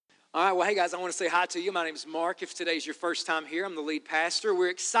All right, well, hey, guys, I want to say hi to you. My name is Mark. If today's your first time here, I'm the lead pastor. We're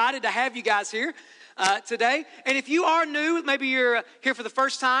excited to have you guys here today. And if you are new, maybe you're here for the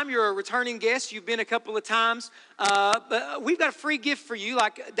first time, you're a returning guest, you've been a couple of times, but we've got a free gift for you,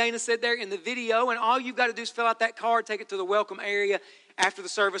 like Dana said there in the video, and all you've got to do is fill out that card, take it to the welcome area. After the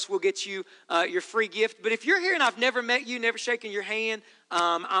service, we'll get you your free gift. But if you're here and I've never met you, never shaken your hand,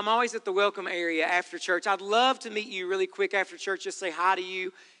 I'm always at the welcome area after church. I'd love to meet you really quick after church, just say hi to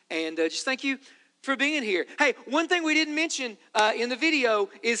you. And just thank you for being here. Hey, one thing we didn't mention in the video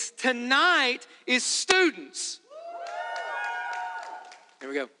is tonight is students. Here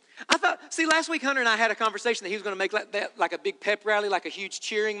we go. Last week Hunter and I had a conversation that he was going to make that like a big pep rally, like a huge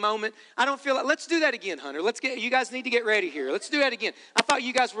cheering moment. I don't feel like, let's do that again, Hunter. You guys need to get ready here. Let's do that again. I thought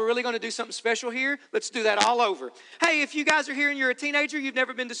you guys were really going to do something special here. Let's do that all over. Hey, if you guys are here and you're a teenager, you've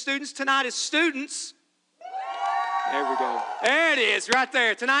never been to students, tonight is students. There we go. There it is, right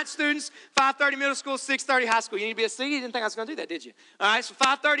there. Tonight, students, 5:30 middle school, 6:30 high school. You need to be a seat? You didn't think I was going to do that, did you? All right, so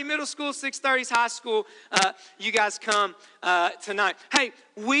 5:30 middle school, 6:30 high school. You guys come tonight. Hey,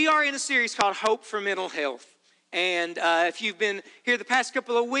 we are in a series called Hope for Mental Health. And if you've been here the past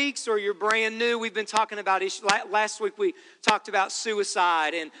couple of weeks or you're brand new, we've been talking about issues. Last week we talked about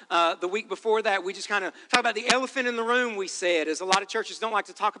suicide. And the week before that, we just kind of talked about the elephant in the room, we said. As a lot of churches don't like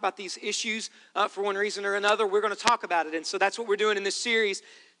to talk about these issues for one reason or another, we're going to talk about it. And so that's what we're doing in this series.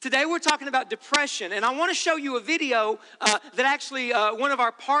 Today we're talking about depression, and I want to show you a video that actually one of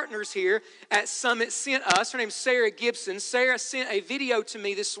our partners here at Summit sent us. Her name's Sarah Gibson. Sarah sent a video to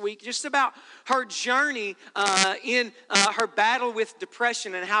me this week just about her journey in her battle with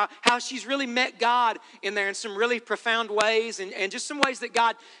depression and how she's really met God in there in some really profound ways and just some ways that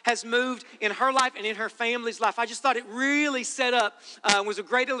God has moved in her life and in her family's life. I just thought it really set up, was a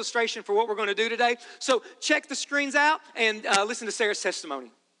great illustration for what we're going to do today. So check the screens out and listen to Sarah's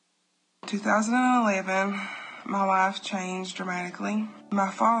testimony. 2011, my life changed dramatically. My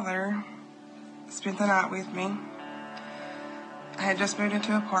father spent the night with me. I had just moved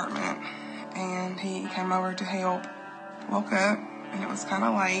into an apartment, and he came over to help. Woke up, and it was kind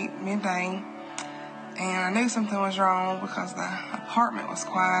of late, midday, and I knew something was wrong because the apartment was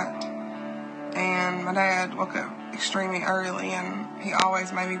quiet, and my dad woke up extremely early, and he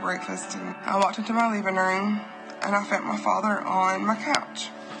always made me breakfast. And I walked into my living room, and I found my father on my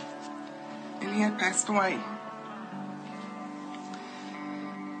couch. And he had passed away.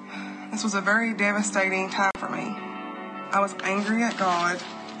 This was a very devastating time for me. I was angry at God.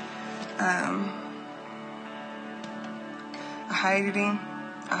 I hated him.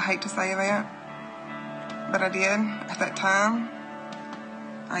 I hate to say that, but I did at that time.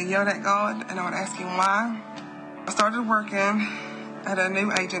 I yelled at God and I would ask him why. I started working at a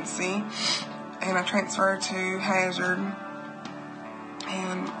new agency and I transferred to Hazard.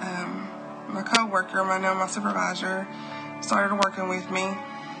 And my co-worker, my supervisor, started working with me,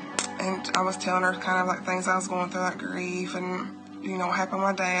 and I was telling her kind of like things I was going through, like grief and, what happened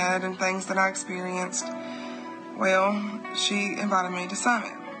with my dad and things that I experienced. Well, she invited me to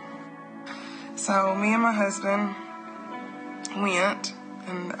Summit. So me and my husband went,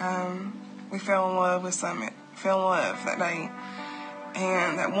 and we fell in love with Summit. Fell in love that day.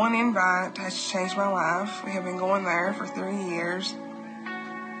 And that one invite has changed my life. We have been going there for 3 years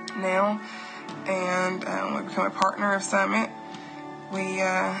now, and we become a partner of Summit.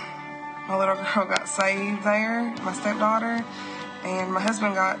 My little girl got saved there, my stepdaughter, and my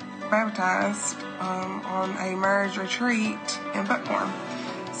husband got baptized on a marriage retreat in Buckhorn.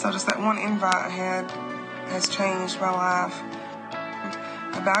 So just that one invite has changed my life.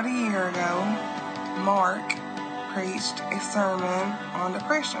 About a year ago, Mark preached a sermon on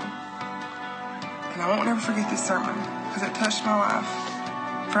depression, and I won't never forget this sermon because it touched my life.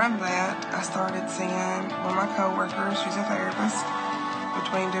 From that, I started seeing one of my co-workers, she's a therapist,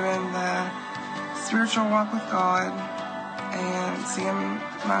 between doing the spiritual walk with God and seeing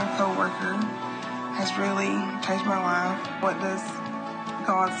my co-worker has really changed my life. What does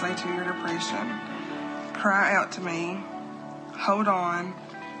God say to your depression? Cry out to me. Hold on.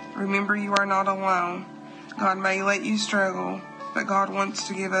 Remember you are not alone. God may let you struggle, but God wants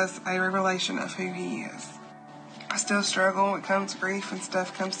to give us a revelation of who He is. I still struggle. It comes grief and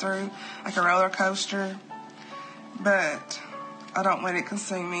stuff comes through like a roller coaster. But I don't let it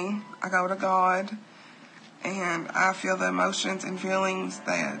consume me. I go to God and I feel the emotions and feelings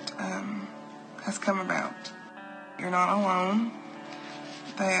that has come about. You're not alone.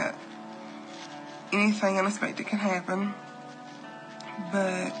 That anything unexpected can happen.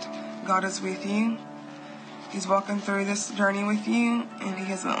 But God is with you. He's walking through this journey with you and He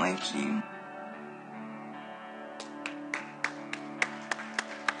hasn't left you.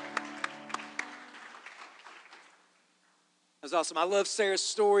 was awesome. I love Sarah's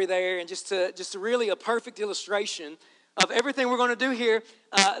story there, and just to really a perfect illustration of everything we're going to do here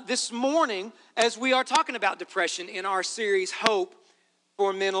this morning as we are talking about depression in our series, Hope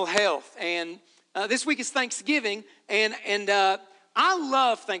for Mental Health. And this week is Thanksgiving, and I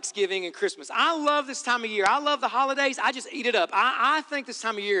love Thanksgiving and Christmas. I love this time of year. I love the holidays. I just eat it up. I think this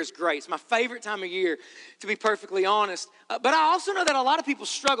time of year is great. It's my favorite time of year, to be perfectly honest. But I also know that a lot of people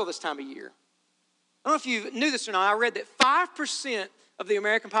struggle this time of year. I don't know if you knew this or not. I read that 5% of the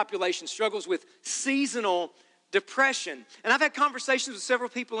American population struggles with seasonal depression. And I've had conversations with several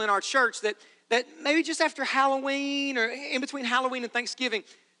people in our church that maybe just after Halloween or in between Halloween and Thanksgiving,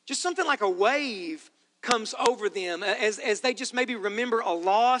 just something like a wave comes over them as they just maybe remember a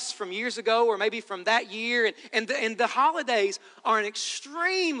loss from years ago or maybe from that year. And the holidays are an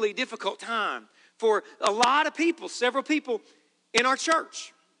extremely difficult time for a lot of people, several people in our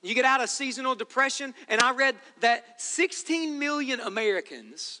church. You get out of seasonal depression, and I read that 16 million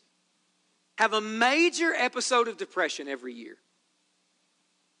Americans have a major episode of depression every year.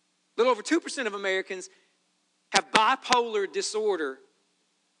 A little over 2% of Americans have bipolar disorder.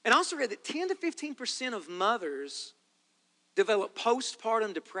 And I also read that 10 to 15% of mothers develop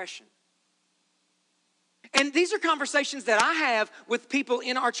postpartum depression. And these are conversations that I have with people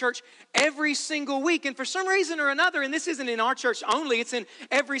in our church every single week. And for some reason or another, and this isn't in our church only, it's in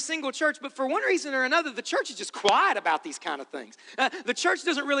every single church, but for one reason or another, the church is just quiet about these kind of things. The church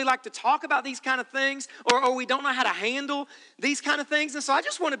doesn't really like to talk about these kind of things, or we don't know how to handle these kind of things. And so I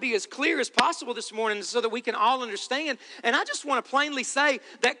just want to be as clear as possible this morning so that we can all understand. And I just want to plainly say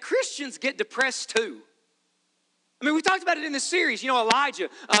that Christians get depressed too. I mean, we talked about it in this series. You know, Elijah,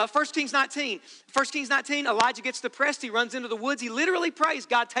 1 Kings 19. 1 Kings 19, Elijah gets depressed. He runs into the woods. He literally prays,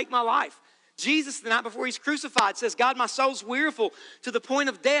 God, take my life. Jesus, the night before he's crucified, says, God, my soul's weariful to the point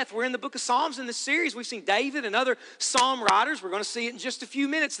of death. We're in the book of Psalms in this series. We've seen David and other psalm writers. We're going to see it in just a few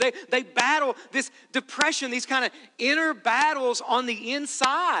minutes. They battle this depression, these kind of inner battles on the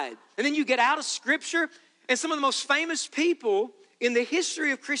inside. And then you get out of Scripture, and some of the most famous people in the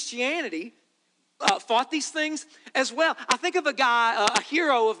history of Christianity fought these things as well. I think of a guy, a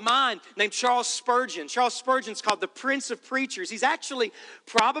hero of mine named Charles Spurgeon. Charles Spurgeon's called the Prince of Preachers. He's actually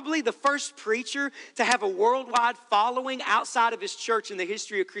probably the first preacher to have a worldwide following outside of his church in the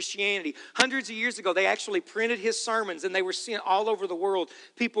history of Christianity. Hundreds of years ago, they actually printed his sermons and they were sent all over the world.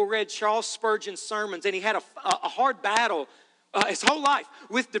 People read Charles Spurgeon's sermons, and he had a hard battle his whole life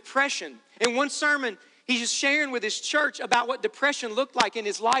with depression. In one sermon, he's just sharing with his church about what depression looked like in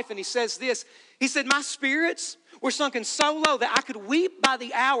his life, and he says this. He said, my spirits were sunken so low that I could weep by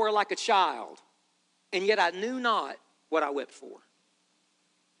the hour like a child, and yet I knew not what I wept for.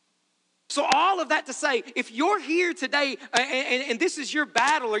 So all of that to say, if you're here today and this is your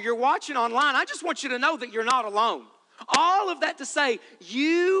battle or you're watching online, I just want you to know that you're not alone. All of that to say,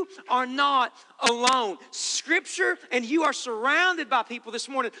 you are not alone. Scripture, and you are surrounded by people this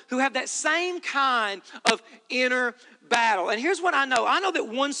morning who have that same kind of inner battle. And here's what I know. I know that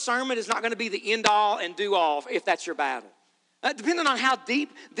one sermon is not going to be the end all and do all if that's your battle. Depending on how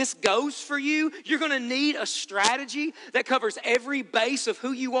deep this goes for you, you're going to need a strategy that covers every base of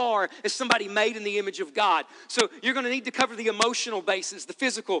who you are as somebody made in the image of God. So you're going to need to cover the emotional bases, the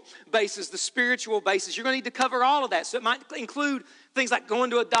physical bases, the spiritual bases. You're going to need to cover all of that. So it might include things like going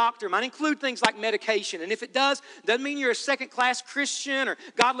to a doctor. It might include things like medication. And if it doesn't mean you're a second-class Christian or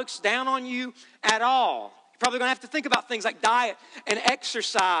God looks down on you at all. You're probably going to have to think about things like diet and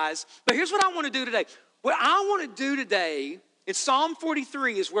exercise. But here's what I want to do today. What I want to do today in Psalm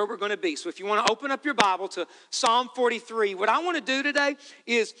 43 is where we're going to be. So if you want to open up your Bible to Psalm 43, what I want to do today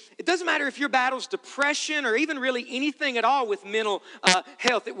is, it doesn't matter if your battle's depression or even really anything at all with mental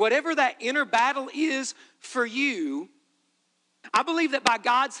health. Whatever that inner battle is for you, I believe that by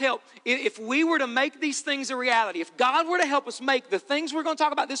God's help, if we were to make these things a reality, if God were to help us make the things we're going to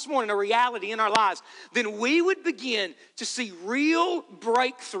talk about this morning a reality in our lives, then we would begin to see real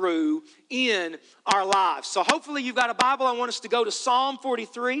breakthrough in our lives. So hopefully you've got a Bible. I want us to go to Psalm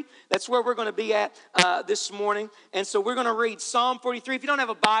 43. That's where we're going to be at this morning. And so we're going to read Psalm 43. If you don't have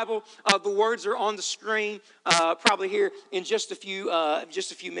a Bible, the words are on the screen probably here in just a few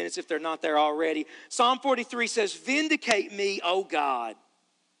minutes if they're not there already. Psalm 43 says, "Vindicate me, O God,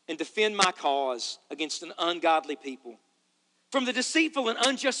 and defend my cause against an ungodly people. From the deceitful and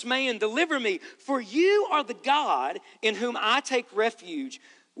unjust man, deliver me, for you are the God in whom I take refuge.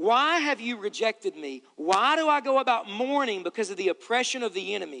 Why have you rejected me? Why do I go about mourning because of the oppression of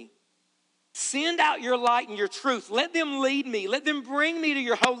the enemy? Send out your light and your truth. Let them lead me. Let them bring me to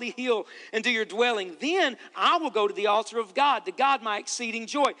your holy hill and to your dwelling. Then I will go to the altar of God, to God my exceeding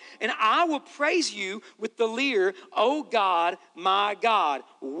joy. And I will praise you with the lyre, O God, my God.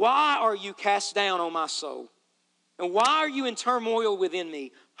 Why are you cast down, O my soul? And why are you in turmoil within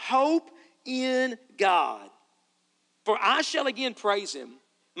me? Hope in God. For I shall again praise him,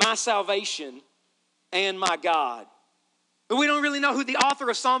 my salvation and my God. But we don't really know who the author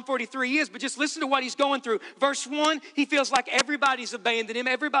of Psalm 43 is, but just listen to what he's going through. Verse 1, he feels like everybody's abandoned him.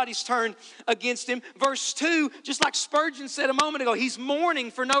 Everybody's turned against him. Verse 2, just like Spurgeon said a moment ago, he's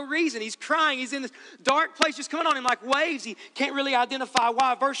mourning for no reason. He's crying. He's in this dark place just coming on him like waves. He can't really identify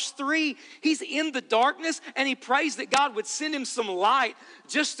why. Verse 3, he's in the darkness and he prays that God would send him some light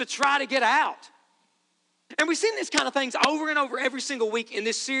just to try to get out. And we've seen these kind of things over and over every single week in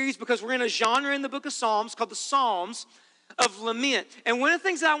this series because we're in a genre in the book of Psalms called the Psalms of Lament. And one of the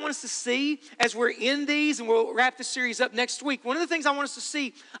things that I want us to see as we're in these, and we'll wrap the series up next week, one of the things I want us to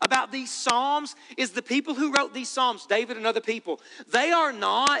see about these Psalms is the people who wrote these Psalms, David and other people, they are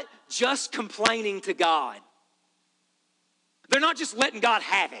not just complaining to God. They're not just letting God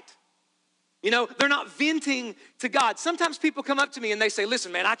have it. You know, they're not venting to God. Sometimes people come up to me and they say,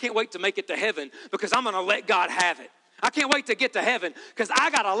 listen, man, I can't wait to make it to heaven because I'm going to let God have it. I can't wait to get to heaven because I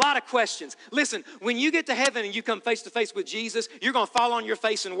got a lot of questions. Listen, when you get to heaven and you come face to face with Jesus, you're going to fall on your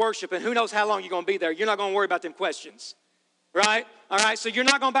face and worship, and who knows how long you're going to be there. You're not going to worry about them questions, right? All right, so you're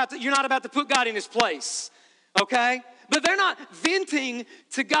not about to put God in his place, okay? But they're not venting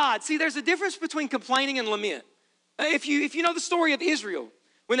to God. See, there's a difference between complaining and lament. If you know the story of Israel,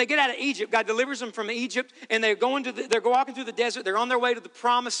 when they get out of Egypt, God delivers them from Egypt, and they're walking through the desert. They're on their way to the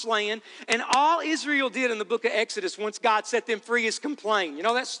promised land. And all Israel did in the book of Exodus, once God set them free, is complain. You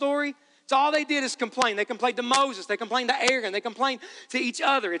know that story? It's all they did is complain. They complained to Moses. They complained to Aaron. They complained to each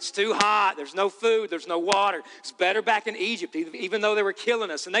other. It's too hot. There's no food. There's no water. It's better back in Egypt, even though they were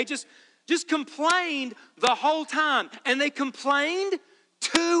killing us. And they just complained the whole time. And they complained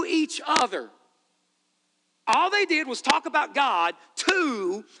to each other. All they did was talk about God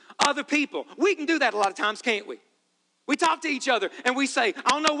to other people. We can do that a lot of times, can't we? We talk to each other and we say, I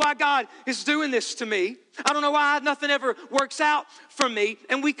don't know why God is doing this to me. I don't know why nothing ever works out for me.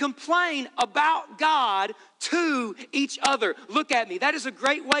 And we complain about God to each other. Look at me. That is a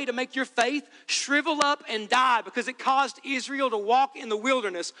great way to make your faith shrivel up and die because it caused Israel to walk in the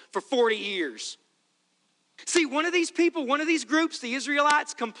wilderness for 40 years. See, one of these people, one of these groups, the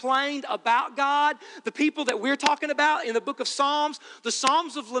Israelites, complained about God. The people that we're talking about in the book of Psalms, the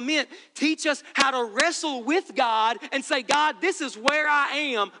Psalms of Lament, teach us how to wrestle with God and say, God, this is where I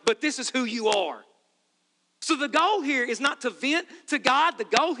am, but this is who you are. So the goal here is not to vent to God. The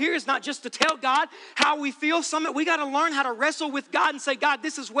goal here is not just to tell God how we feel. We got to learn how to wrestle with God and say, God,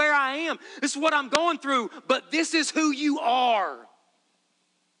 this is where I am. This is what I'm going through, but this is who you are.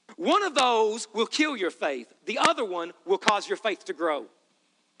 One of those will kill your faith. The other one will cause your faith to grow.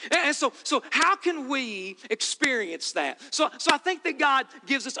 And so how can we experience that? So I think that God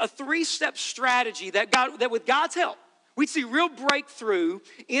gives us a 3-step strategy that with God's help, we'd see real breakthrough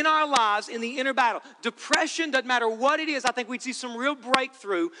in our lives in the inner battle. Depression, doesn't matter what it is, I think we'd see some real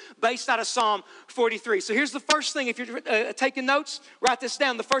breakthrough based out of Psalm 43. So here's the first thing. If you're taking notes, write this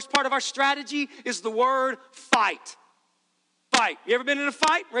down. The first part of our strategy is the word fight. Fight. You ever been in a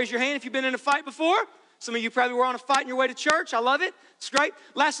fight? Raise your hand if you've been in a fight before. Some of you probably were on a fight on your way to church. I love it. It's great.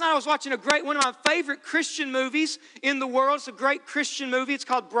 Last night I was watching one of my favorite Christian movies in the world. It's a great Christian movie. It's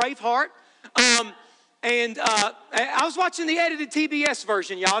called Braveheart. I was watching the edited TBS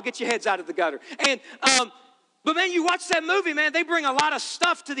version, y'all. Get your heads out of the gutter. But man, you watch that movie, man, they bring a lot of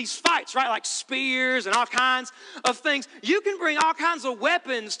stuff to these fights, right? Like spears and all kinds of things. You can bring all kinds of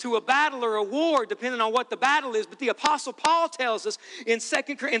weapons to a battle or a war, depending on what the battle is. But the Apostle Paul tells us in 1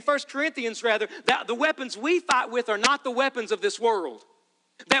 Corinthians, that the weapons we fight with are not the weapons of this world.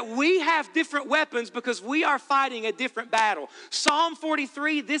 That we have different weapons because we are fighting a different battle. Psalm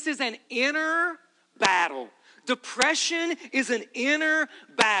 43, this is an inner battle. Depression is an inner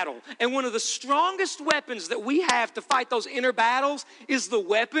battle. And one of the strongest weapons that we have to fight those inner battles is the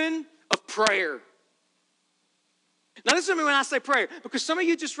weapon of prayer. Now listen to me when I say prayer, because some of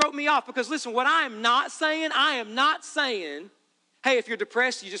you just wrote me off. Because listen, what I am not saying, hey, if you're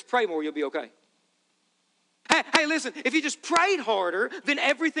depressed, you just pray more, you'll be okay. Hey, listen, if you just prayed harder, then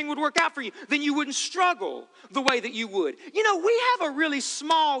everything would work out for you. Then you wouldn't struggle the way that you would. You know, we have a really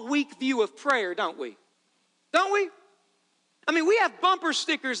small, weak view of prayer, don't we? Don't we? I mean, we have bumper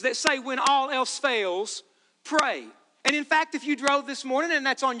stickers that say, when all else fails, pray. And in fact, if you drove this morning and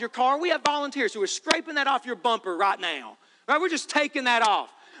that's on your car, we have volunteers who are scraping that off your bumper right now. Right? We're just taking that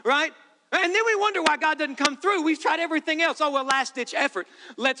off, right? And then we wonder why God doesn't come through. We've tried everything else. Oh, well, last-ditch effort.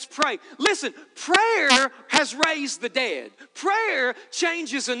 Let's pray. Listen, prayer has raised the dead. Prayer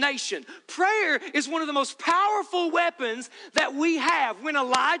changes a nation. Prayer is one of the most powerful weapons that we have. When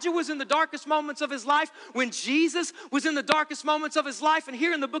Elijah was in the darkest moments of his life, when Jesus was in the darkest moments of his life, and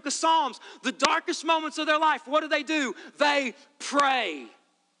here in the book of Psalms, the darkest moments of their life, what do? They pray.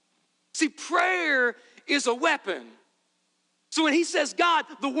 See, prayer is a weapon. So when he says, God,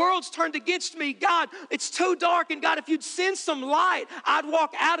 the world's turned against me, God, it's too dark, and God, if you'd send some light, I'd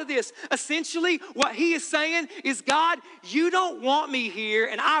walk out of this. Essentially, what he is saying is, God, you don't want me here,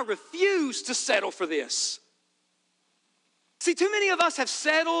 and I refuse to settle for this. See, too many of us have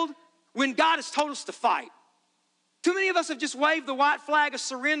settled when God has told us to fight. Too many of us have just waved the white flag of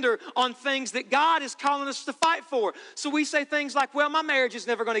surrender on things that God is calling us to fight for. So we say things like, well, my marriage is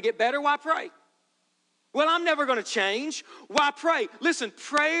never going to get better. Why pray? Well, I'm never going to change. Why pray? Listen,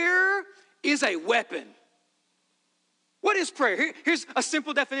 prayer is a weapon. What is prayer? Here's a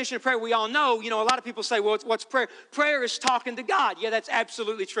simple definition of prayer we all know. You know, a lot of people say, well, what's prayer? Prayer is talking to God. Yeah, that's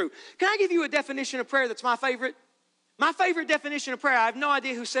absolutely true. Can I give you a definition of prayer that's my favorite? My favorite definition of prayer, I have no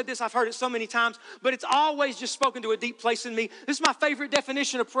idea who said this. I've heard it so many times, but it's always just spoken to a deep place in me. This is my favorite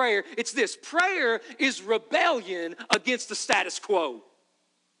definition of prayer. It's this: prayer is rebellion against the status quo.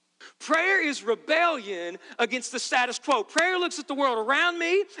 Prayer is rebellion against the status quo. Prayer looks at the world around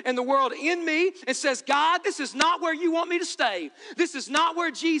me and the world in me and says, God, this is not where you want me to stay. This is not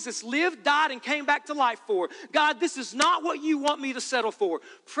where Jesus lived, died, and came back to life for. God, this is not what you want me to settle for.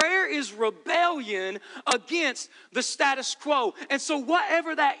 Prayer is rebellion against the status quo. And so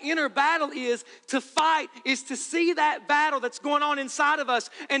whatever that inner battle is, to fight is to see that battle that's going on inside of us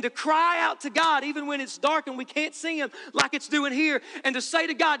and to cry out to God even when it's dark and we can't see him like it's doing here, and to say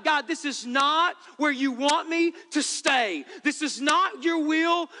to God, God, this is not where you want me to stay. This is not your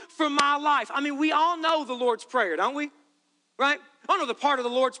will for my life. I mean, we all know the Lord's Prayer, don't we? Right? I know the part of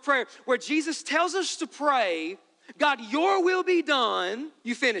the Lord's Prayer where Jesus tells us to pray, God, your will be done,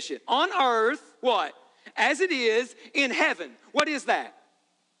 you finish it, on earth, what? As it is in heaven. What is that?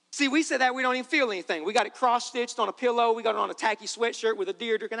 See, we say that, we don't even feel anything. We got it cross-stitched on a pillow. We got it on a tacky sweatshirt with a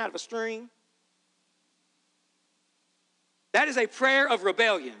deer drinking out of a string. That is a prayer of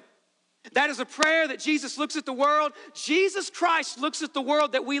rebellion. That is a prayer that Jesus looks at the world. Jesus Christ looks at the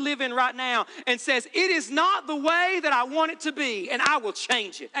world that we live in right now and says, it is not the way that I want it to be, and I will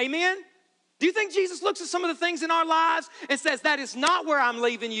change it. Amen? Do you think Jesus looks at some of the things in our lives and says, that is not where I'm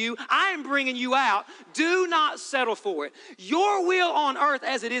leaving you. I am bringing you out. Do not settle for it. Your will on earth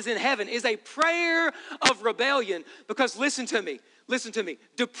as it is in heaven is a prayer of rebellion, because listen to me.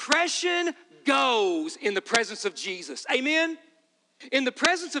 Depression goes in the presence of Jesus. Amen? In the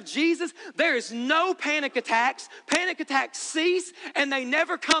presence of Jesus, there is no panic attacks. Panic attacks cease and they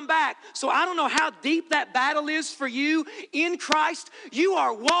never come back. So I don't know how deep that battle is for you in Christ. You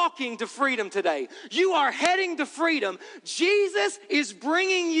are walking to freedom today. You are heading to freedom. Jesus is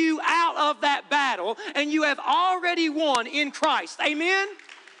bringing you out of that battle, and you have already won in Christ. Amen?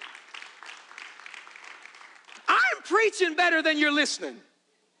 I'm preaching better than you're listening.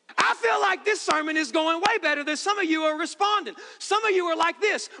 I feel like this sermon is going way better than some of you are responding. Some of you are like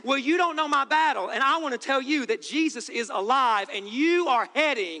this. Well, you don't know my battle, and I want to tell you that Jesus is alive, and you are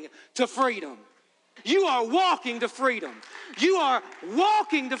heading to freedom. You are walking to freedom. You are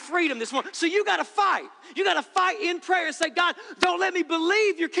walking to freedom this morning. So you got to fight. You got to fight in prayer and say, God, don't let me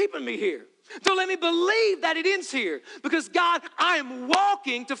believe you're keeping me here. Don't let me believe that it ends here, because God, I am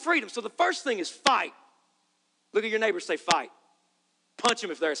walking to freedom. So the first thing is fight. Look at your neighbor, say fight. Punch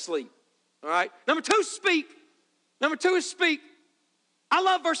them if they're asleep, all right? Number two, speak. Number two is speak. I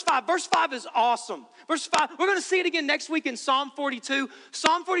love verse 5. Verse 5 is awesome. Verse 5, we're going to see it again next week in Psalm 42.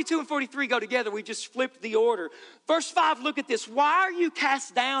 Psalm 42 and 43 go together. We just flipped the order. Verse 5, look at this. Why are you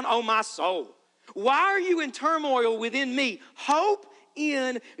cast down, O my soul? Why are you in turmoil within me? Hope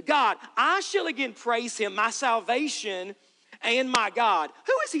in God. I shall again praise him, my salvation and my God.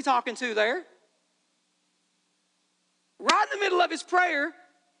 Who is he talking to there? Right in the middle of his prayer,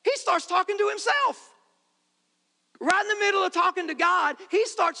 he starts talking to himself. Right in the middle of talking to God, he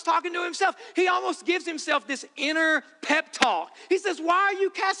starts talking to himself. He almost gives himself this inner pep talk. He says, why are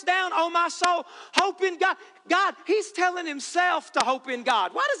you cast down, O my soul? Hope in God. God, he's telling himself to hope in God.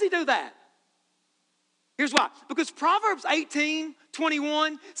 Why does he do that? Here's why. Because Proverbs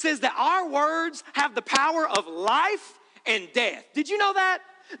 18:21 says that our words have the power of life and death. Did you know that?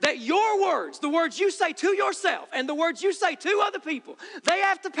 That your words, the words you say to yourself and the words you say to other people, they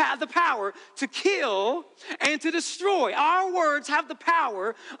have the power to kill and to destroy. Our words have the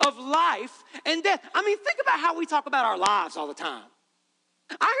power of life and death. I mean, think about how we talk about our lives all the time.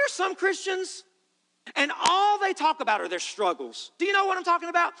 I hear some Christians, and all they talk about are their struggles. Do you know what I'm talking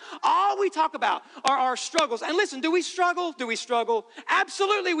about? All we talk about are our struggles. And listen, do we struggle? Do we struggle?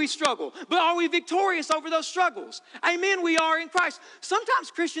 Absolutely we struggle. But are we victorious over those struggles? Amen, we are in Christ.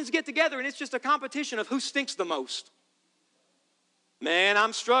 Sometimes Christians get together and it's just a competition of who stinks the most. Man,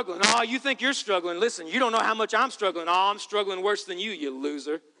 I'm struggling. Oh, you think you're struggling. Listen, you don't know how much I'm struggling. Oh, I'm struggling worse than you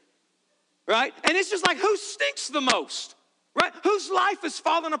loser. Right? And it's just like, who stinks the most? Right? Whose life is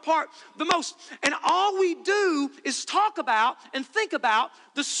falling apart the most? And all we do is talk about and think about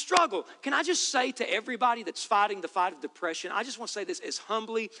the struggle. Can I just say to everybody that's fighting the fight of depression, I just want to say this as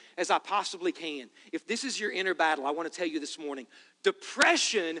humbly as I possibly can. If this is your inner battle, I want to tell you this morning,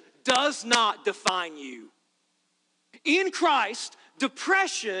 depression does not define you. In Christ,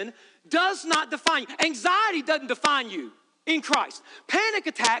 depression does not define you. Anxiety doesn't define you. In Christ. Panic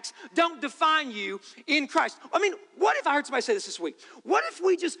attacks don't define you in Christ. I mean, what if I heard somebody say this week? What if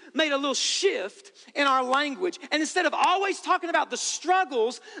we just made a little shift in our language and instead of always talking about the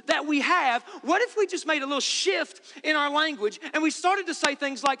struggles that we have, what if we just made a little shift in our language and we started to say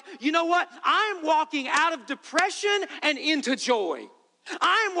things like, you know what? I am walking out of depression and into joy.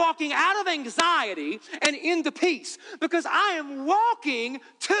 I am walking out of anxiety and into peace because I am walking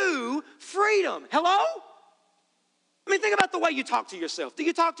to freedom. Hello? I mean, think about the way you talk to yourself. Do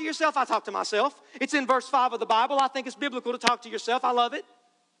you talk to yourself? I talk to myself. It's in verse 5 of the Bible. I think it's biblical to talk to yourself. I love it,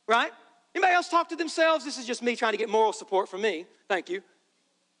 right? Anybody else talk to themselves? This is just me trying to get moral support from me. Thank you.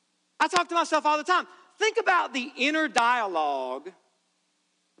 I talk to myself all the time. Think about the inner dialogue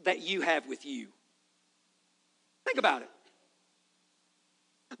that you have with you. Think about it.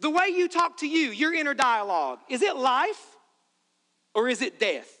 The way you talk to you, your inner dialogue, is it life or is it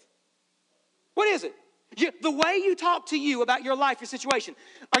death? What is it? The way you talk to you about your life, your situation,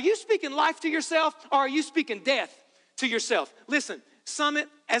 are you speaking life to yourself or are you speaking death to yourself? Listen, Summit,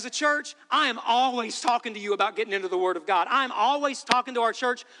 as a church, I am always talking to you about getting into the Word of God. I am always talking to our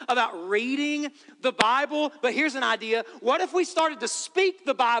church about reading the Bible. But here's an idea. What if we started to speak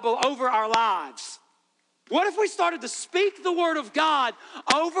the Bible over our lives? What if we started to speak the Word of God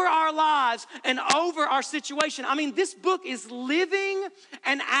over our lives and over our situation? I mean, this book is living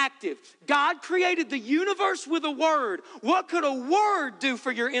and active. God created the universe with a word. What could a word do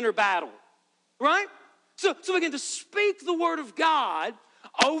for your inner battle? Right? So begin to speak the Word of God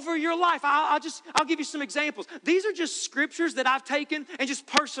over your life. I'll give you some examples. These are just scriptures that I've taken and just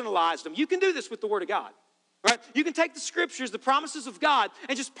personalized them. You can do this with the Word of God. Right? You can take the scriptures, the promises of God,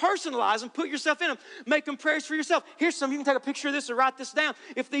 and just personalize them, put yourself in them, make them prayers for yourself. Here's some, you can take a picture of this or write this down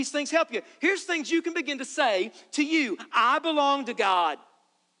if these things help you. Here's things you can begin to say to you. I belong to God.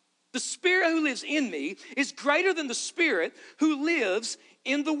 The Spirit who lives in me is greater than the Spirit who lives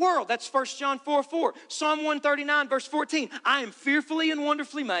in the world. That's 1 John 4:4. Psalm 139, verse 14. I am fearfully and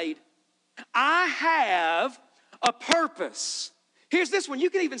wonderfully made. I have a purpose. Here's this one. You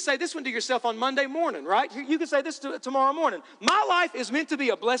can even say this one to yourself on Monday morning, right? You can say this tomorrow morning. My life is meant to be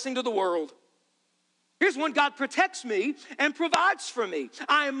a blessing to the world. Here's one. God protects me and provides for me.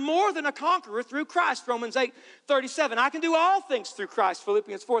 I am more than a conqueror through Christ, Romans 8:37. I can do all things through Christ,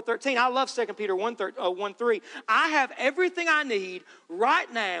 Philippians 4:13. I love 2 Peter 1:3. I have everything I need right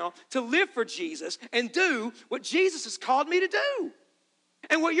now to live for Jesus and do what Jesus has called me to do.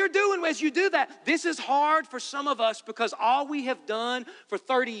 And what you're doing as you do that, this is hard for some of us because all we have done for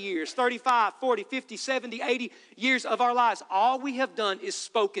 30 years, 35, 40, 50, 70, 80 years of our lives, all we have done is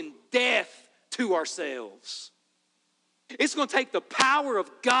spoken death to ourselves. It's going to take the power of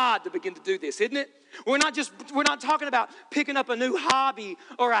God to begin to do this, isn't it? We're not talking about picking up a new hobby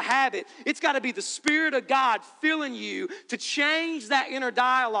or a habit. It's got to be the Spirit of God filling you to change that inner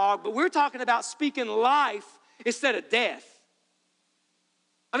dialogue. But we're talking about speaking life instead of death.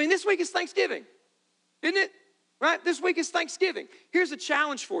 I mean, this week is Thanksgiving, isn't it? Right? This week is Thanksgiving. Here's a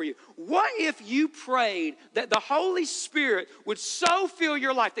challenge for you. What if you prayed that the Holy Spirit would so fill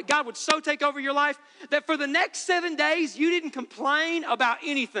your life, that God would so take over your life, that for the next 7 days you didn't complain about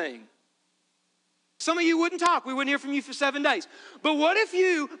anything? Some of you wouldn't talk. We wouldn't hear from you for 7 days. But what if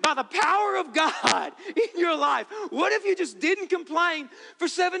you, by the power of God in your life, what if you just didn't complain for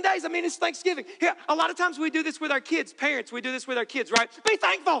 7 days? I mean, it's Thanksgiving. Here, a lot of times we do this with our kids. Parents, we do this with our kids, right? Be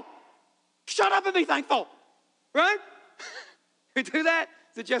thankful. Shut up and be thankful. Right? We do that?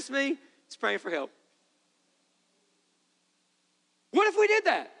 Is it just me? It's praying for help. What if we did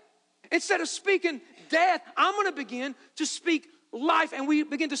that? Instead of speaking death, I'm going to begin to speak life, and we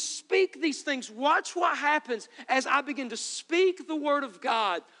begin to speak these things. Watch what happens as I begin to speak the Word of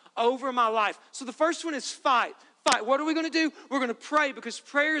God over my life. So the first one is fight. fight. What are we going to do? We're going to pray, because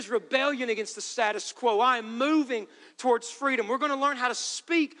prayer is rebellion against the status quo. I am moving towards freedom. We're going to learn how to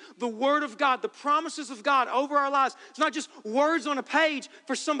speak the word of God, the promises of God over our lives. It's not just words on a page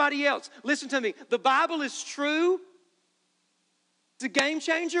for somebody else. Listen to me. The Bible is true. It's a game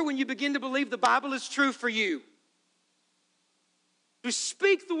changer when you begin to believe the Bible is true for you. To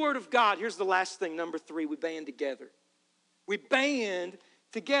speak the word of God. Here's the last thing, number 3, we band together. We band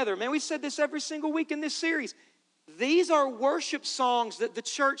together. Man, we said this every single week in this series. These are worship songs that the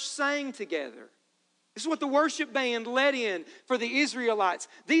church sang together. This is what the worship band led in for the Israelites.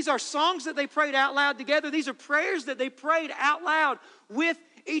 These are songs that they prayed out loud together. These are prayers that they prayed out loud with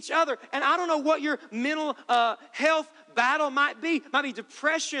each other. And I don't know what your mental health battle might be. It might be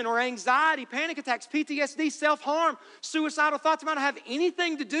depression or anxiety, panic attacks, PTSD, self-harm, suicidal thoughts. It might not have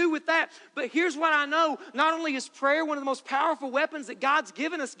anything to do with that. But here's what I know. Not only is prayer one of the most powerful weapons that God's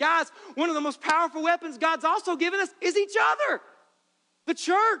given us, guys, one of the most powerful weapons God's also given us is each other. The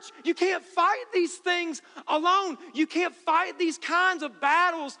church. You can't fight these things alone. You can't fight these kinds of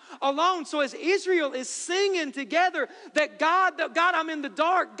battles alone. So as Israel is singing together that God, I'm in the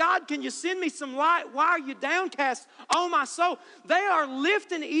dark. God, can you send me some light? Why are you downcast, oh my soul? They are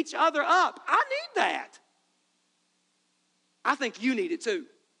lifting each other up. I need that. I think you need it too.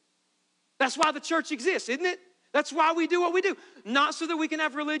 That's why the church exists, isn't it? That's why we do what we do. Not so that we can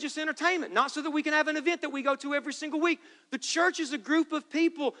have religious entertainment. Not so that we can have an event that we go to every single week. The church is a group of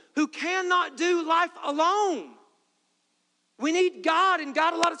people who cannot do life alone. We need God, and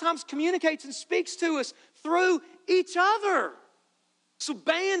God a lot of times communicates and speaks to us through each other. So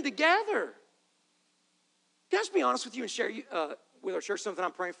band together. Can I just be honest with you and share with our church something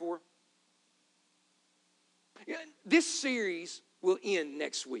I'm praying for? This series will end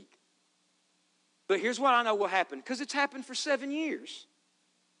next week. But here's what I know will happen, because it's happened for 7 years.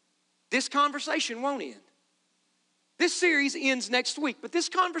 This conversation won't end. This series ends next week, but this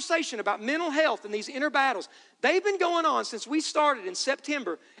conversation about mental health and these inner battles, they've been going on since we started in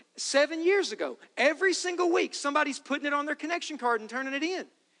September 7 years ago. Every single week, somebody's putting it on their connection card and turning it in.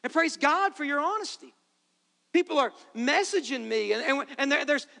 And praise God for your honesty. People are messaging me, and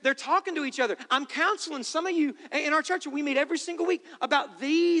they're talking to each other. I'm counseling some of you in our church, and we meet every single week about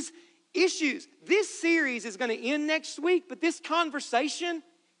these issues. This series is going to end next week, but this conversation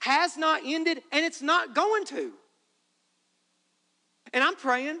has not ended, and it's not going to. And I'm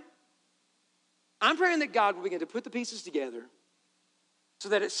praying that God will begin to put the pieces together so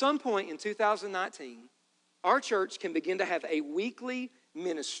that at some point in 2019, our church can begin to have a weekly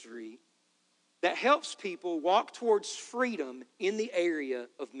ministry that helps people walk towards freedom in the area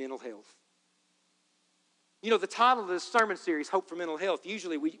of mental health. You know, the title of this sermon series, Hope for Mental Health,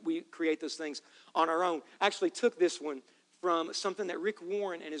 usually we create those things on our own. I actually took this one from something that Rick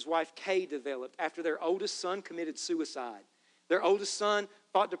Warren and his wife Kay developed after their oldest son committed suicide. Their oldest son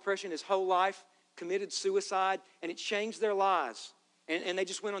fought depression his whole life, committed suicide, and it changed their lives. And they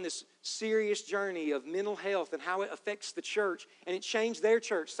just went on this serious journey of mental health and how it affects the church. And it changed their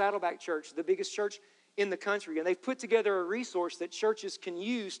church, Saddleback Church, the biggest church in the country. And they've put together a resource that churches can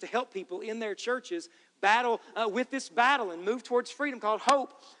use to help people in their churches battle with this battle and move towards freedom, called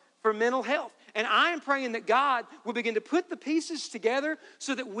Hope for Mental Health. And I am praying that God will begin to put the pieces together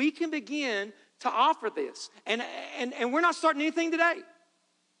so that we can begin to offer this. And we're not starting anything today.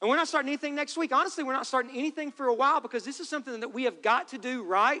 And we're not starting anything next week. Honestly, we're not starting anything for a while, because this is something that we have got to do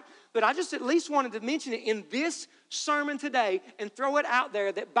right. But I just at least wanted to mention it in this sermon today and throw it out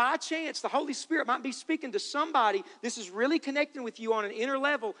there that by chance the Holy Spirit might be speaking to somebody. This is really connecting with you on an inner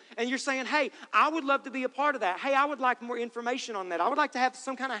level. And you're saying, hey, I would love to be a part of that. Hey, I would like more information on that. I would like to have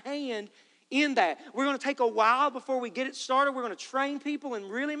some kind of hand in that. We're going to take a while before we get it started. We're going to train people and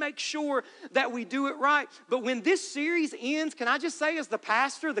really make sure that we do it right. But when this series ends, can I just say, as the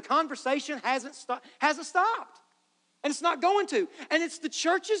pastor, the conversation hasn't stopped. And it's not going to. And it's the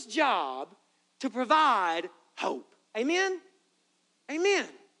church's job to provide hope. Amen? Amen.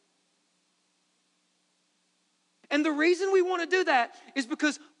 And the reason we want to do that is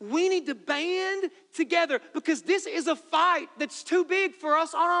because we need to band together, because this is a fight that's too big for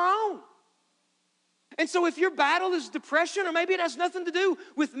us on our own. And so if your battle is depression, or maybe it has nothing to do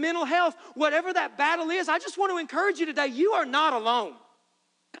with mental health, whatever that battle is, I just want to encourage you today, you are not alone.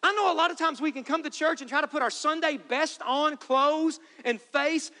 I know a lot of times we can come to church and try to put our Sunday best on clothes and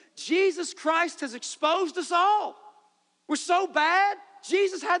face. Jesus Christ has exposed us all. We're so bad,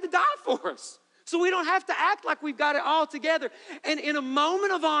 Jesus had to die for us. So we don't have to act like we've got it all together. And in a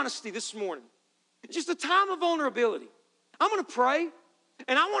moment of honesty this morning, just a time of vulnerability, I'm going to pray.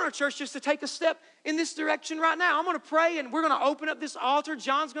 And I want our church just to take a step in this direction right now. I'm going to pray, and we're going to open up this altar.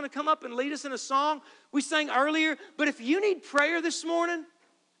 John's going to come up and lead us in a song we sang earlier. But if you need prayer this morning,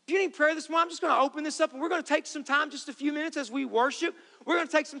 I'm just going to open this up, and we're going to take some time, just a few minutes as we worship. We're going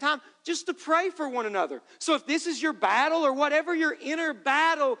to take some time just to pray for one another. So if this is your battle or whatever your inner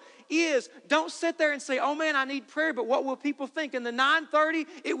battle is, don't sit there and say, oh man, I need prayer, but what will people think? In the 9:30,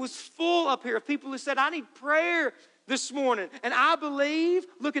 it was full up here of people who said, I need prayer this morning. And I believe,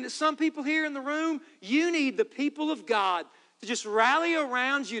 looking at some people here in the room, you need the people of God to just rally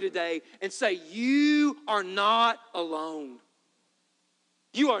around you today and say, you are not alone.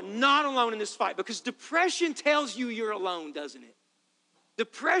 You are not alone in this fight, because depression tells you you're alone, doesn't it?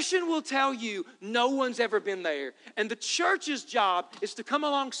 Depression will tell you no one's ever been there. And the church's job is to come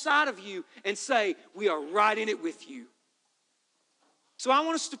alongside of you and say, we are right in it with you. So I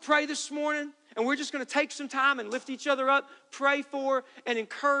want us to pray this morning, and we're just going to take some time and lift each other up, pray for and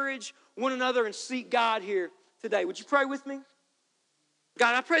encourage one another, and seek God here today. Would you pray with me?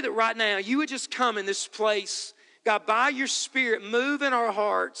 God, I pray that right now you would just come in this place. God, by your Spirit, move in our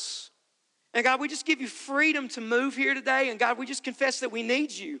hearts. And God, we just give you freedom to move here today. And God, we just confess that we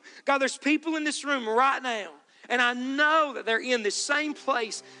need you. God, there's people in this room right now, and I know that they're in this same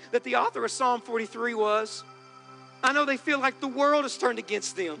place that the author of Psalm 43 was. I know they feel like the world has turned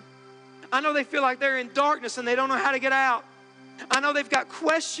against them. I know they feel like they're in darkness and they don't know how to get out. I know they've got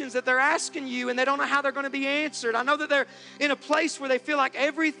questions that they're asking you and they don't know how they're going to be answered. I know that they're in a place where they feel like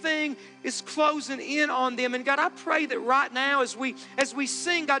everything is closing in on them. And God, I pray that right now as we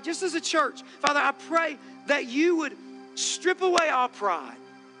sing, God, just as a church, Father, I pray that you would strip away our pride.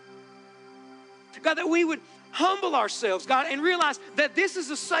 God, that we would humble ourselves, God, and realize that this is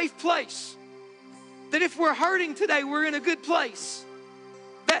a safe place. That if we're hurting today, we're in a good place.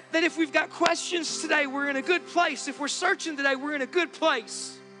 That if we've got questions today, we're in a good place. If we're searching today, we're in a good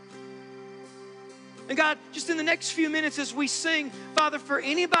place. And God, just in the next few minutes as we sing, Father, for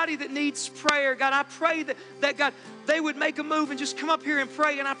anybody that needs prayer, God, I pray that God, they would make a move and just come up here and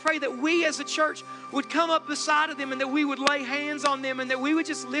pray. And I pray that we as a church would come up beside of them and that we would lay hands on them and that we would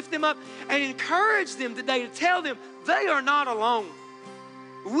just lift them up and encourage them today to tell them they are not alone.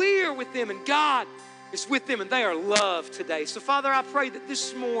 We are with them, and God is with them, and they are loved today. So, Father, I pray that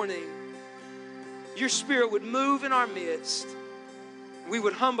this morning your Spirit would move in our midst. We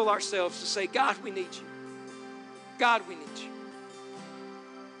would humble ourselves to say, God, we need you. God, we need you.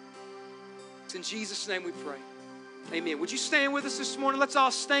 It's in Jesus' name we pray. Amen. Would you stand with us this morning? Let's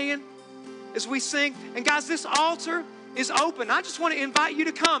all stand as we sing. And guys, this altar is open. I just want to invite you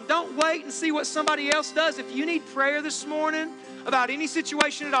to come. Don't wait and see what somebody else does. If you need prayer this morning about any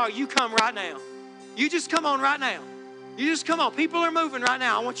situation at all, you come right now. You just come on right now. You just come on. People are moving right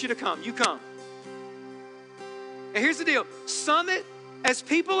now. I want you to come. You come. And here's the deal. Summit, as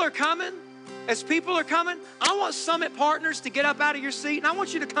people are coming, I want Summit partners to get up out of your seat, and I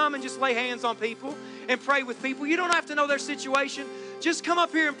want you to come and just lay hands on people and pray with people. You don't have to know their situation. Just come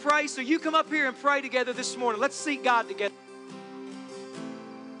up here and pray. So you come up here and pray together this morning. Let's seek God together.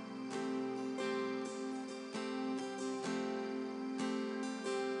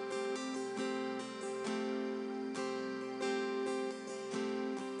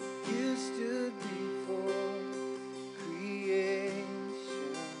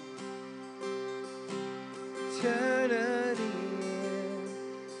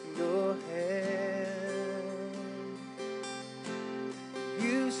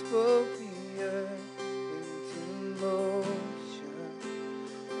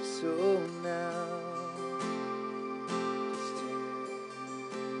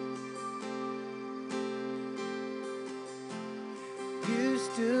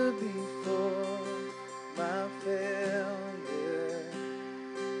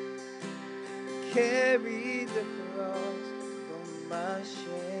 Carry the cross for my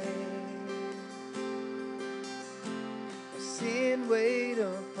shame. My sin weighed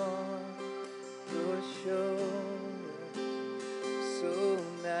upon your shoulders. So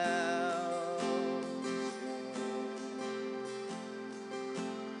now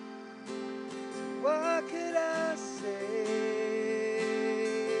what could I say?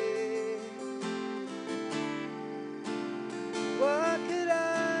 What could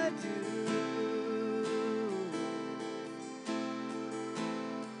I do?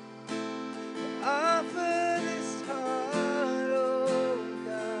 Offer this heart, oh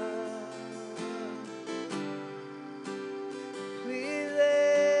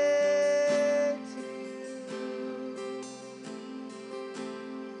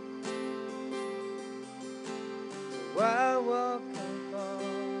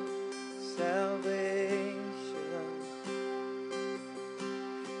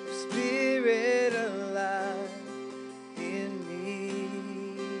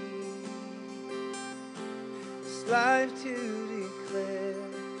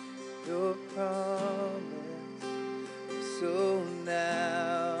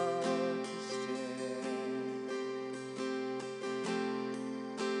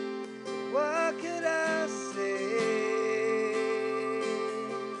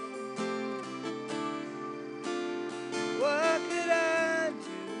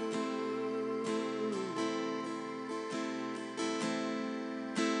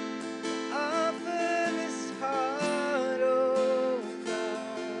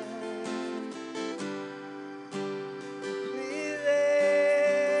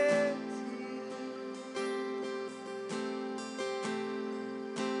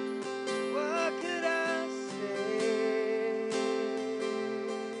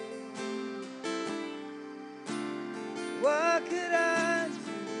could I do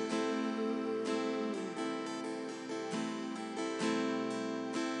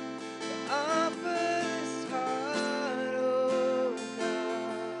to offer this heart, oh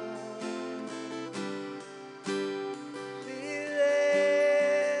God? Feel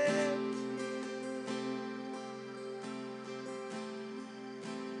empty.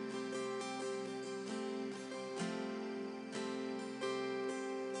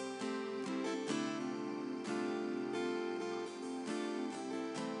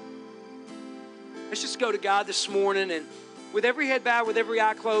 Let's just go to God this morning, and with every head bowed, with every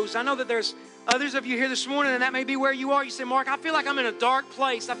eye closed. I know that there's others of you here this morning, and that may be where you are. You say, Mark, I feel like I'm in a dark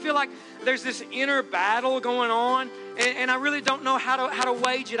place. I feel like there's this inner battle going on, and I really don't know how to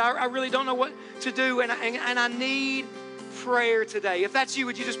wage it. I really don't know what to do, and I need prayer today. If that's you,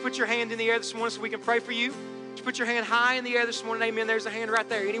 would you just put your hand in the air this morning so we can pray for you? Just put your hand high in the air this morning. Amen. There's a hand right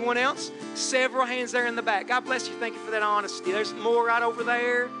there. Anyone else? Several hands there in the back. God bless you. Thank you for that honesty. There's more right over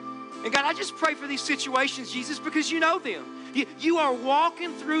there. And God, I just pray for these situations, Jesus, because you know them. You are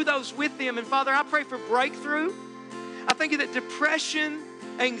walking through those with them. And Father, I pray for breakthrough. I thank you that depression,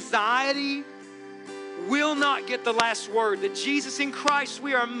 anxiety will not get the last word. That Jesus in Christ,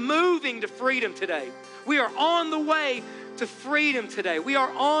 we are moving to freedom today. We are on the way to freedom today. We are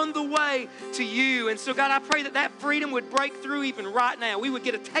on the way to you. And so, God, I pray that that freedom would break through even right now. We would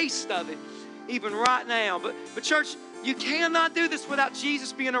get a taste of it even right now. But church, you cannot do this without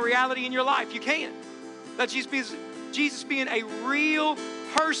Jesus being a reality in your life. You can't. Without Jesus being a real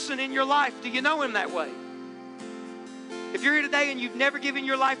person in your life. Do you know him that way? If you're here today and you've never given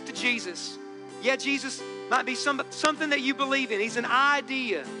your life to Jesus, yeah, Jesus might be something that you believe in. He's an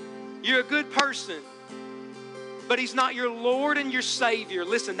idea. You're a good person. But he's not your Lord and your Savior.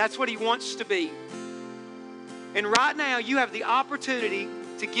 Listen, that's what he wants to be. And right now, you have the opportunity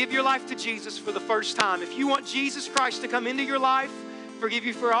to give your life to Jesus for the first time. If you want Jesus Christ to come into your life, forgive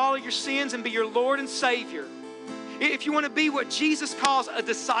you for all of your sins, and be your Lord and Savior. If you want to be what Jesus calls a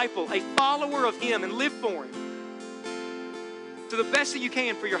disciple, a follower of him, and live for him to the best that you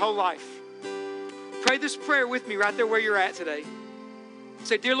can for your whole life, pray this prayer with me right there where you're at today.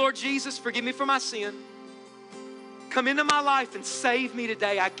 Say, dear Lord Jesus, forgive me for my sin. Come into my life and save me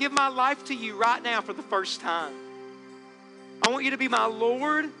today. I give my life to you right now for the first time. I want you to be my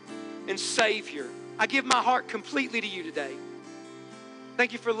Lord and Savior. I give my heart completely to you today.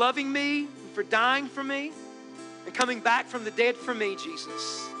 Thank you for loving me, and for dying for me, and coming back from the dead for me,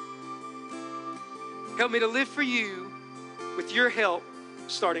 Jesus. Help me to live for you with your help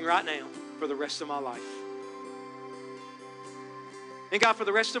starting right now for the rest of my life. And God, for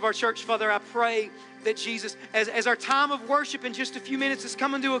the rest of our church, Father, I pray that Jesus, as our time of worship in just a few minutes is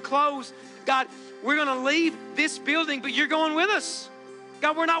coming to a close, God, we're going to leave this building, but you're going with us.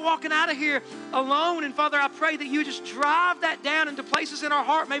 God, we're not walking out of here alone. And Father, I pray that you just drive that down into places in our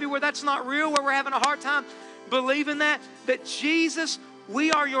heart, maybe where that's not real, where we're having a hard time believing that Jesus,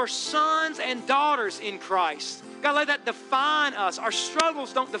 we are your sons and daughters in Christ. God, let that define us. Our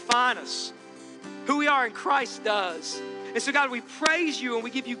struggles don't define us. Who we are in Christ does. And so, God, we praise you and we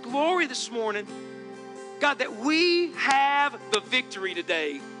give you glory this morning. God, that we have the victory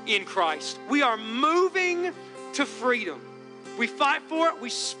today in Christ. We are moving to freedom. We fight for it, we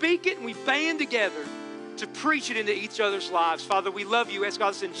speak it, and we band together to preach it into each other's lives. Father, we love you. Ask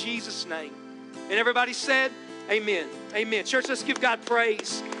God this in Jesus' name. And everybody said, amen. Amen. Church, let's give God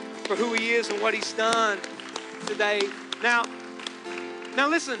praise for who he is and what he's done today. Now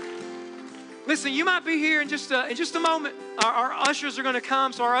listen, you might be here in just a moment. Our ushers are going to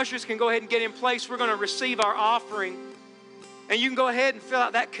come, so our ushers can go ahead and get in place. We're going to receive our offering. And you can go ahead and fill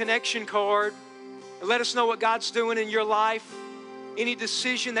out that connection card and let us know what God's doing in your life. Any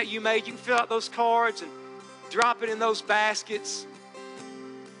decision that you made, you can fill out those cards and drop it in those baskets.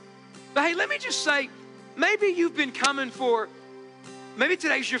 But hey, let me just say, maybe you've been coming maybe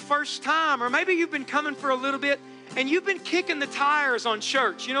today's your first time, or maybe you've been coming for a little bit and you've been kicking the tires on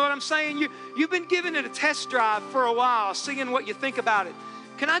church. You know what I'm saying? You've been giving it a test drive for a while, seeing what you think about it.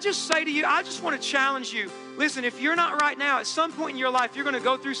 Can I just say to you, I just want to challenge you. Listen, if you're not right now, at some point in your life, you're going to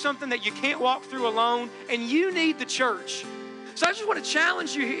go through something that you can't walk through alone, and you need the church. So I just want to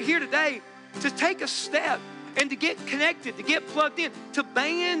challenge you here today to take a step and to get connected, to get plugged in, to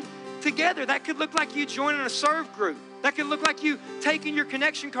band together. That could look like you joining a serve group. That could look like you taking your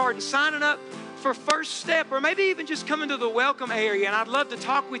connection card and signing up for First Step, or maybe even just coming to the welcome area. And I'd love to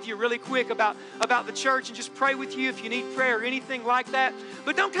talk with you really quick about the church and just pray with you if you need prayer or anything like that.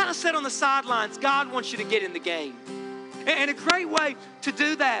 But don't kind of sit on the sidelines. God wants you to get in the game. And a great way to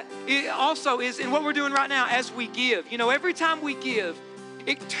do that also is in what we're doing right now as we give. You know, every time we give,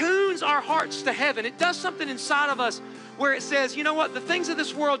 it tunes our hearts to heaven. It does something inside of us where it says, you know what, the things of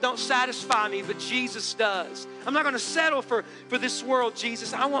this world don't satisfy me, but Jesus does. I'm not going to settle for this world,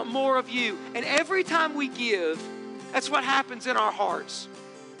 Jesus. I want more of you. And every time we give, that's what happens in our hearts.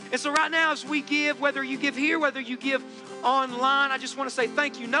 And so right now as we give, whether you give here, whether you give online, I just want to say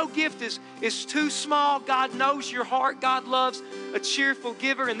thank you. No gift is too small. God knows your heart. God loves a cheerful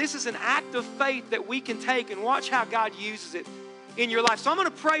giver. And this is an act of faith that we can take and watch how God uses it in your life. So I'm going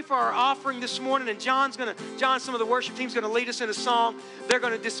to pray for our offering this morning, and John, some of the worship team's going to lead us in a song. They're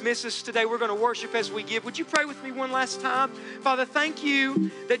going to dismiss us today. We're going to worship as we give. Would you pray with me one last time? Father, thank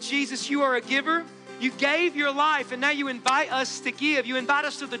you that, Jesus, you are a giver. You gave your life, and now you invite us to give. You invite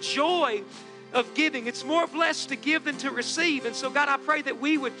us to the joy of giving. It's more blessed to give than to receive. And so, God, I pray that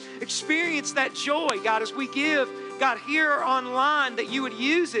we would experience that joy, God, as we give, God, here or online, that you would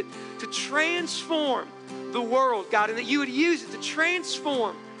use it to transform the world, God, and that you would use it to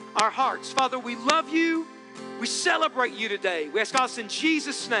transform our hearts. Father, we love you. We celebrate you today. We ask all this in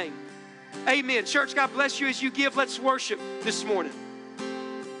Jesus' name. Amen. Church, God bless you as you give. Let's worship this morning.